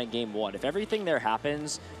saw that in game 1. If everything there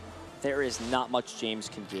happens, there is not much James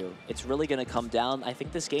can do. It's really going to come down. I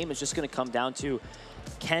think this game is just going to come down to,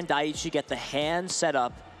 can Daichi get the hand set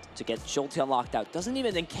up to get Jolteon locked out? Doesn't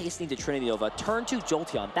even in case need to Trinity Nova. Turn 2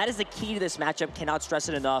 Jolteon. That is the key to this matchup. Cannot stress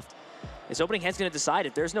it enough. This opening hand's going to decide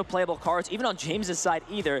if there's no playable cards, even on James's side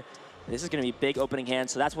either. This is going to be big opening hand,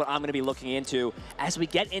 so that's what I'm going to be looking into as we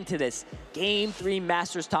get into this Game 3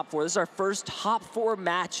 Masters Top 4. This is our first Top 4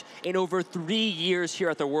 match in over 3 years here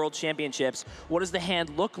at the World Championships. What does the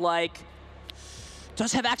hand look like?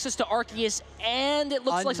 Does have access to Arceus, and it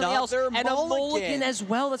looks like something else. And a mulligan as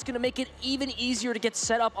well. That's going to make it even easier to get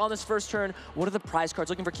set up on this first turn. What are the prize cards?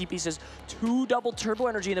 Looking for key pieces. 2 double turbo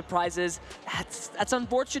energy in the prizes. That's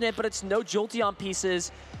unfortunate, but it's no Jolteon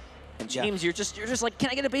pieces. And James, you're just like, can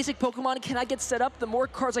I get a basic Pokemon? Can I get set up? The more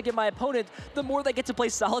cards I give my opponent, the more they get to play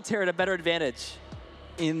solitaire at a better advantage.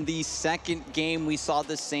 In the second game, we saw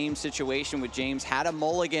the same situation with James. Had a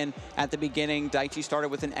mulligan at the beginning. Daichi started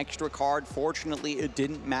with an extra card. Fortunately, it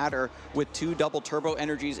didn't matter. With 2 double turbo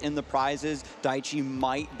energies in the prizes, Daichi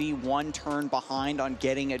might be 1 turn behind on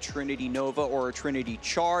getting a Trinity Nova or a Trinity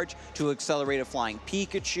Charge to accelerate a Flying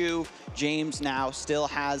Pikachu. James now still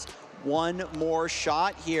has 1 more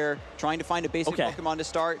shot here, trying to find a basic Pokemon to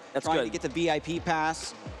start. That's trying good. to get the VIP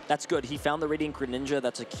pass. That's good. He found the Radiant Greninja.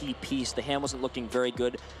 That's a key piece. The hand wasn't looking very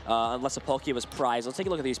good unless a Palkia was prized. Let's take a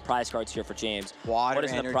look at these prize cards here for James. Water what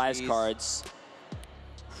is in the prize cards?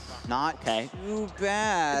 Not too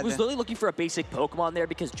bad. I was literally looking for a basic Pokemon there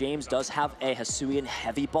because James does have a Hisuian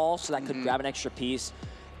Heavy Ball, so that could grab an extra piece.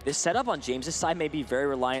 This setup on James's side may be very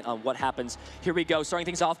reliant on what happens. Here we go, starting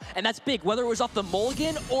things off, and that's big. Whether it was off the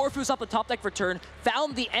mulligan or if it was off the top deck for turn,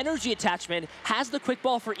 found the energy attachment, has the quick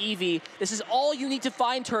ball for Eevee. This is all you need to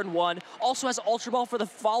find turn 1. Also has Ultra Ball for the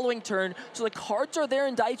following turn. So the cards are there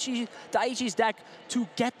in Daichi's deck to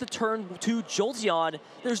get the turn 2 Jolteon.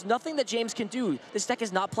 There's nothing that James can do. This deck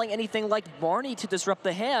is not playing anything like Barney to disrupt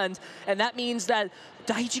the hand, and that means that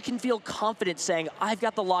Daichi can feel confident saying, I've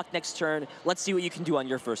got the lock next turn. Let's see what you can do on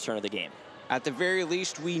your first turn of the game. At the very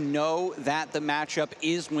least, we know that the matchup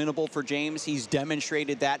is winnable for James. He's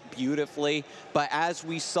demonstrated that beautifully. But as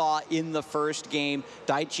we saw in the first game,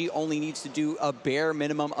 Daichi only needs to do a bare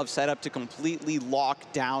minimum of setup to completely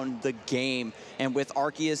lock down the game. And with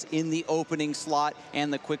Arceus in the opening slot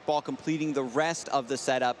and the quick ball completing the rest of the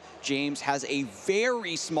setup, James has a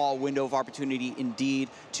very small window of opportunity indeed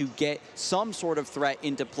to get some sort of threat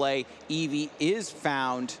into play. Eevee is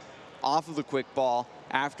found off of the quick ball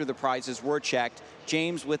after the prizes were checked.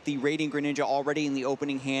 James, with the Radiant Greninja already in the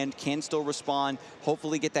opening hand, can still respond,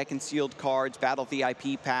 hopefully get that concealed cards, battle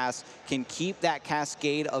VIP pass, can keep that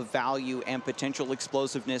cascade of value and potential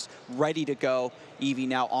explosiveness ready to go. Eevee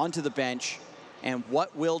now onto the bench. And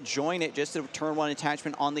what will join it? Just a turn 1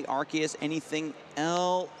 attachment on the Arceus. Anything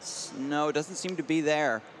else? No, it doesn't seem to be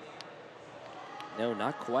there. No,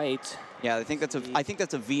 not quite. Yeah, I think that's a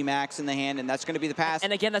VMAX in the hand, and that's going to be the pass.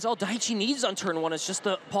 And again, that's all Daichi needs on turn one. It's just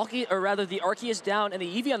the the Arceus down and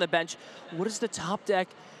the Eevee on the bench. What is the top deck?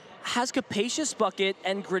 Has Capacious Bucket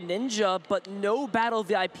and Greninja, but no Battle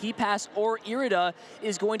VIP Pass or Irida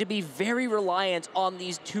is going to be very reliant on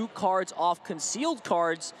these 2 cards off concealed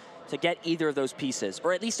cards to get either of those pieces,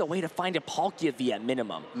 or at least a way to find a Palkia V at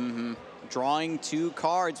minimum. Drawing 2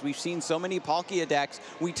 cards. We've seen so many Palkia decks.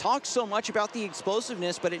 We talk so much about the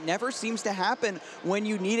explosiveness, but it never seems to happen when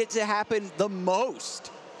you need it to happen the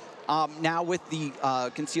most. Now with the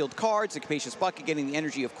concealed cards, the Capacious Bucket getting the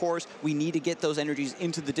energy, of course, we need to get those energies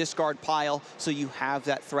into the discard pile so you have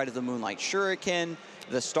that threat of the Moonlight Shuriken,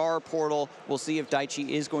 the Star Portal. We'll see if Daichi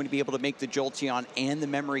is going to be able to make the Jolteon and the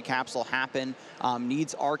Memory Capsule happen.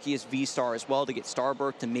 Needs Arceus V-Star as well to get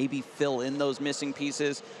Starbirth to maybe fill in those missing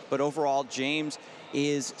pieces. But overall, James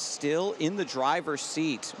is still in the driver's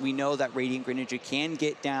seat. We know that Radiant Greninja can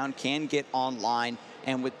get down, can get online.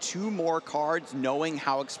 And with 2 more cards, knowing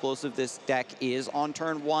how explosive this deck is on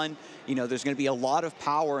turn 1, you know, there's going to be a lot of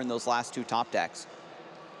power in those last 2 top decks.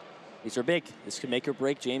 These are big. This could make or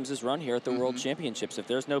break James's run here at the World Championships. If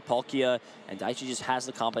there's no Palkia and Daichi just has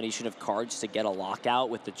the combination of cards to get a lockout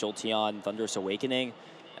with the Jolteon Thunderous Awakening,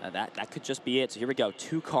 that could just be it. So here we go.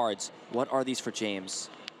 2 cards. What are these for James?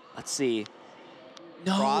 Let's see.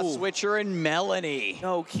 No. Cross Switcher and Melanie.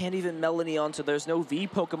 No, can't even Melanie onto. There's no V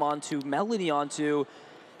Pokemon to Melanie onto.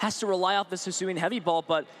 Has to rely off the Hisuian Heavy Ball,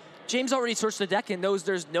 but James already searched the deck and knows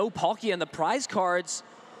there's no Palkia in the prize cards.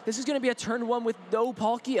 This is going to be a turn 1 with no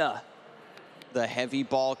Palkia. The Heavy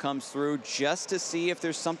Ball comes through just to see if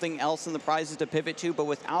there's something else in the prizes to pivot to, but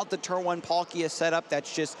without the turn 1 Palkia setup,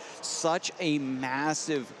 that's just such a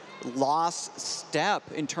massive lost step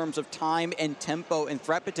in terms of time and tempo and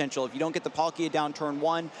threat potential. If you don't get the Palkia down turn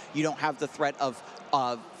 1, you don't have the threat of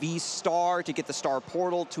V-Star to get the Star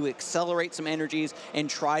Portal to accelerate some energies and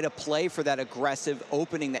try to play for that aggressive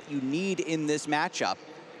opening that you need in this matchup.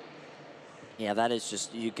 Yeah, that is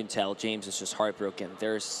just, you can tell James is just heartbroken.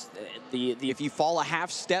 There's if you fall a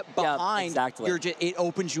half step behind, it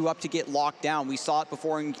opens you up to get locked down. We saw it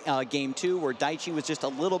before in game 2 where Daichi was just a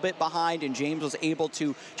little bit behind and James was able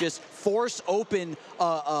to just force open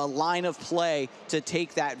a line of play to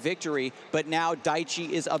take that victory. But now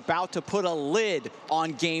Daichi is about to put a lid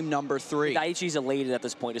on game number 3. Daichi's elated at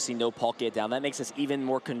this point to see no Palkia down. That makes us even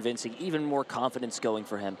more convincing, even more confidence going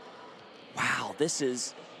for him. Wow, this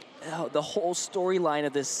is the whole storyline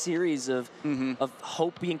of this series of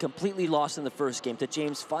hope being completely lost in the first game to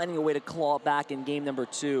James finding a way to claw back in game number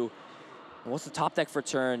 2. And what's the top deck for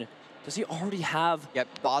turn? Does he already have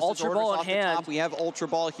Ultra Ball in hand? We have Ultra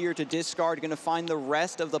Ball here to discard. Going to find the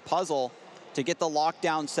rest of the puzzle to get the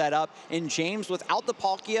lockdown set up. And James, without the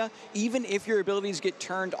Palkia, even if your abilities get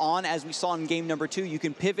turned on, as we saw in game number 2, you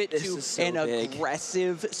can pivot to an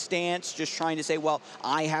aggressive stance, just trying to say, well,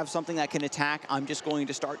 I have something that can attack. I'm just going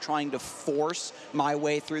to start trying to force my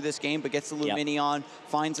way through this game, but gets the Luminion,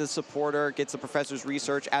 finds a supporter, gets the Professor's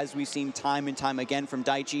Research, as we've seen time and time again from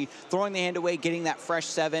Daichi, throwing the hand away, getting that fresh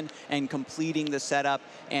 7, and completing the setup.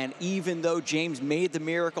 And even though James made the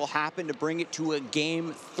miracle happen to bring it to a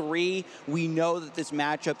game 3, we know that this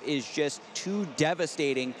matchup is just too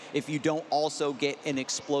devastating if you don't also get an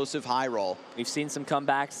explosive high roll. We've seen some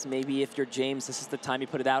comebacks. Maybe if you're James, this is the time you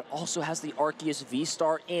put it out. Also has the Arceus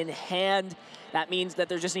V-Star in hand. That means that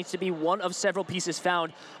there just needs to be one of several pieces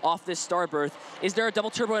found off this Starbirth. Is there a double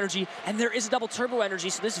Turbo Energy? And there is a double Turbo Energy,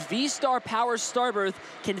 so this V-Star powers Starbirth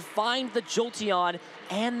can find the Jolteon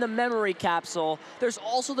and the Memory Capsule. There's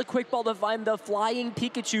also the Quick Ball to find the Flying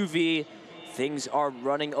Pikachu V. Things are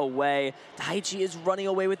running away. Daichi is running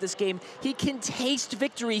away with this game. He can taste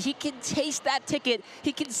victory. He can taste that ticket.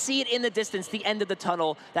 He can see it in the distance, the end of the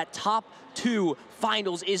tunnel. That top 2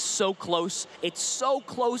 finals is so close. It's so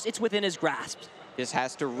close, it's within his grasp. Just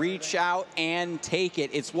has to reach out and take it.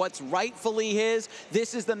 It's what's rightfully his.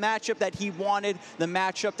 This is the matchup that he wanted, the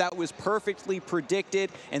matchup that was perfectly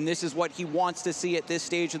predicted, and this is what he wants to see at this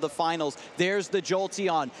stage of the finals. There's the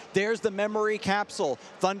Jolteon. There's the Memory Capsule.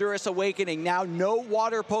 Thunderous Awakening. Now no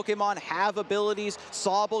water Pokemon have abilities.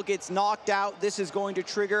 Sobble gets knocked out. This is going to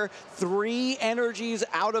trigger 3 energies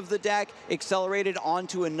out of the deck, accelerated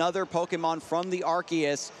onto another Pokemon from the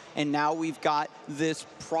Arceus, and now we've got this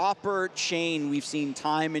proper chain we've seen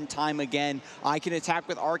time and time again. I can attack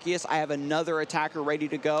with Arceus. I have another attacker ready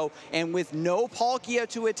to go. And with no Palkia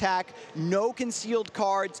to attack, no concealed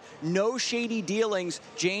cards, no shady dealings,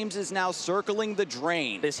 James is now circling the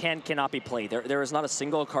drain. This hand cannot be played. There is not a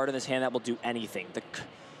single card in this hand that will do anything.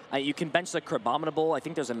 You can bench the Crabominable. I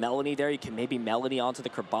think there's a Melanie there. You can maybe Melanie onto the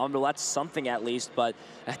Crabominable. That's something at least. But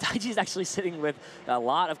Daichi's actually sitting with a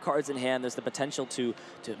lot of cards in hand. There's the potential to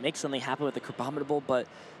make something happen with the Crabominable. But,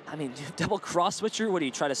 I mean, double cross switcher. What do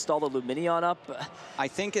you try to stall the Luminion up? I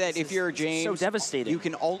think that if you're James, so devastating. You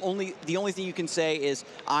can the only thing you can say is,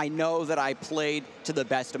 I know that I played to the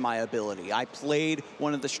best of my ability. I played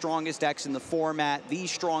one of the strongest decks in the format, the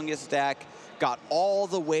strongest deck, got all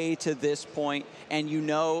the way to this point, and you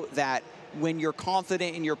know that when you're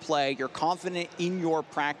confident in your play, you're confident in your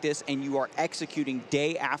practice, and you are executing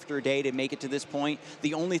day after day to make it to this point,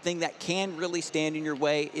 the only thing that can really stand in your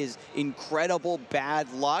way is incredible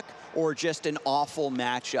bad luck or just an awful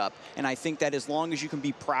matchup. And I think that as long as you can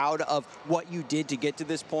be proud of what you did to get to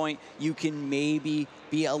this point, you can maybe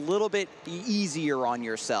be a little bit easier on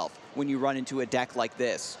yourself when you run into a deck like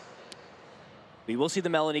this. We will see the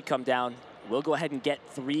Melanie come down. We'll go ahead and get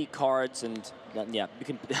 3 cards, and yeah, you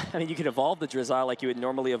can. I mean, you can evolve the Drizzile like you would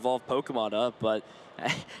normally evolve Pokemon up, but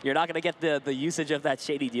you're not going to get the usage of that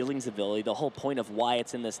Shady Dealings ability. The whole point of why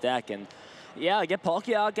it's in this deck, and yeah, get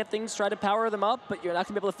Palkia out, get things, try to power them up, but you're not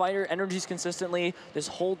going to be able to find your energies consistently. This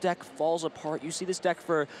whole deck falls apart. You see this deck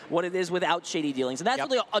for what it is without Shady Dealings, and that's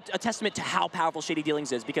really a testament to how powerful Shady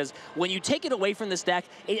Dealings is, because when you take it away from this deck,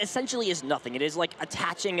 it essentially is nothing. It is like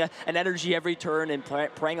attaching an energy every turn and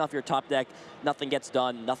preying off your top deck. Nothing gets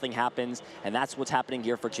done, nothing happens, and that's what's happening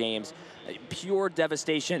here for James. Pure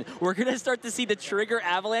devastation. We're going to start to see the trigger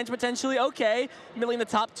Avalanche potentially. Okay, milling the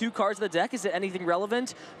top 2 cards of the deck. Is it anything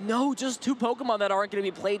relevant? No, just 2 Pokemon that aren't going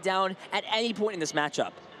to be played down at any point in this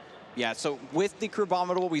matchup. Yeah, so with the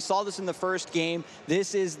Crabominable, we saw this in the first game.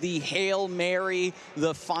 This is the Hail Mary,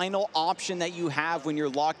 the final option that you have when you're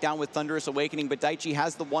locked down with Thunderous Awakening. But Daichi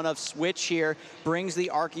has the one-of switch here, brings the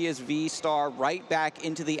Arceus V-Star right back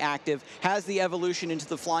into the active, has the evolution into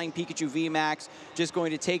the Flying Pikachu V-Max, just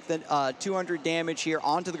going to take the 200 damage here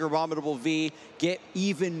onto the Crabominable V, get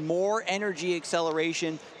even more energy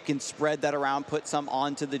acceleration, can spread that around, put some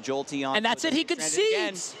onto the Jolteon. And that's it, he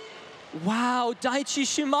concedes! Wow, Daichi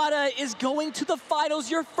Shimada is going to the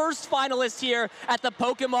finals, your first finalist here at the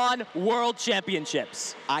Pokemon World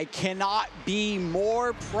Championships. I cannot be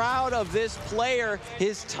more proud of this player.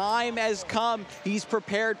 His time has come. He's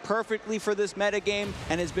prepared perfectly for this metagame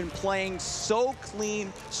and has been playing so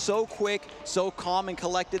clean, so quick, so calm and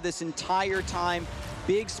collected this entire time.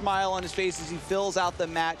 Big smile on his face as he fills out the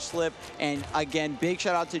match slip. And again, big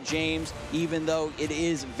shout out to James. Even though it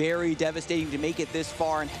is very devastating to make it this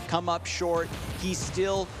far and come up short, he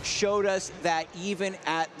still showed us that even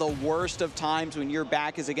at the worst of times, when your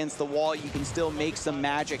back is against the wall, you can still make some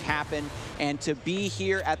magic happen. And to be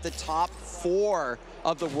here at the top 4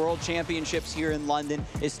 of the World Championships here in London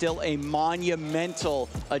is still a monumental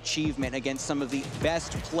achievement against some of the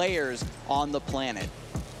best players on the planet.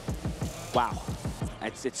 Wow.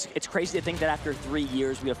 It's crazy to think that after 3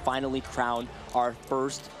 years, we have finally crowned our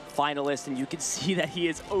first finalist, and you can see that he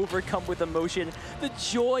is overcome with emotion. The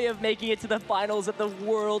joy of making it to the finals at the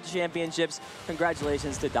World Championships.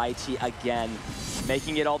 Congratulations to Daichi again,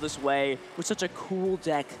 making it all this way with such a cool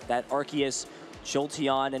deck, that Arceus,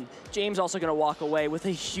 Jolteon, and James also going to walk away with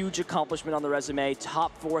a huge accomplishment on the resume.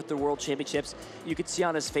 Top 4 at the World Championships. You could see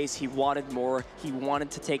on his face he wanted more. He wanted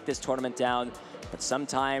to take this tournament down. But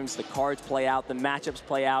sometimes the cards play out, the matchups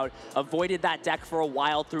play out. Avoided that deck for a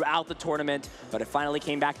while throughout the tournament, but it finally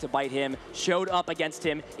came back to bite him, showed up against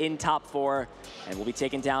him in top 4, and will be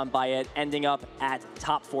taken down by it, ending up at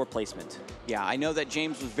top 4 placement. Yeah, I know that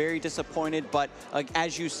James was very disappointed, but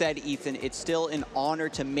as you said, Ethan, it's still an honor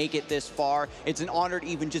to make it this far. It's an honor to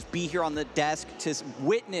even just be here on the desk to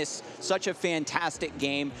witness such a fantastic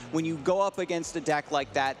game. When you go up against a deck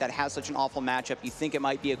like that has such an awful matchup, you think it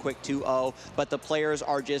might be a quick 2-0, but the players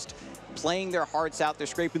are just playing their hearts out. They're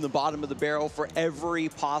scraping the bottom of the barrel for every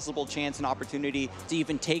possible chance and opportunity to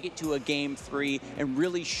even take it to a game 3 and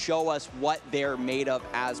really show us what they're made of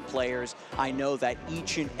as players. I know that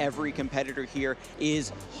each and every competitor here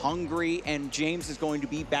is hungry, and James is going to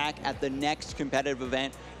be back at the next competitive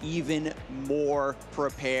event even more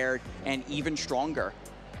prepared and even stronger.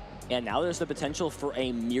 And now there's the potential for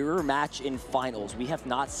a mirror match in finals. We have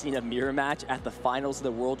not seen a mirror match at the finals of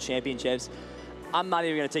the World Championships. I'm not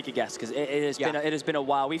even going to take a guess, because it has been a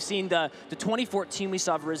while. We've seen the 2014 we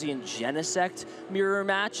saw Virizion Genesect mirror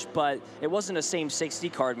match, but it wasn't a same 60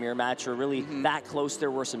 card mirror match, or really that close.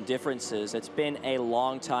 There were some differences. It's been a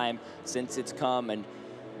long time since it's come, and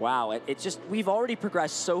Wow, we've already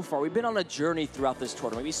progressed so far. We've been on a journey throughout this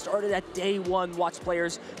tournament. We started at day one, watched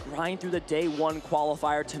players grind through the day one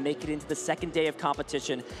qualifier to make it into the second day of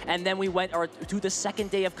competition. And then we went to the second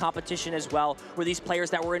day of competition as well, where these players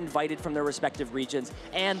that were invited from their respective regions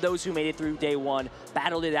and those who made it through day one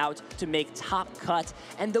battled it out to make top cut.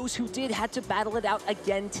 And those who did had to battle it out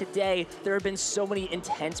again today. There have been so many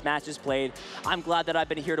intense matches played. I'm glad that I've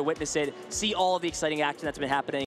been here to witness it, see all of the exciting action that's been happening.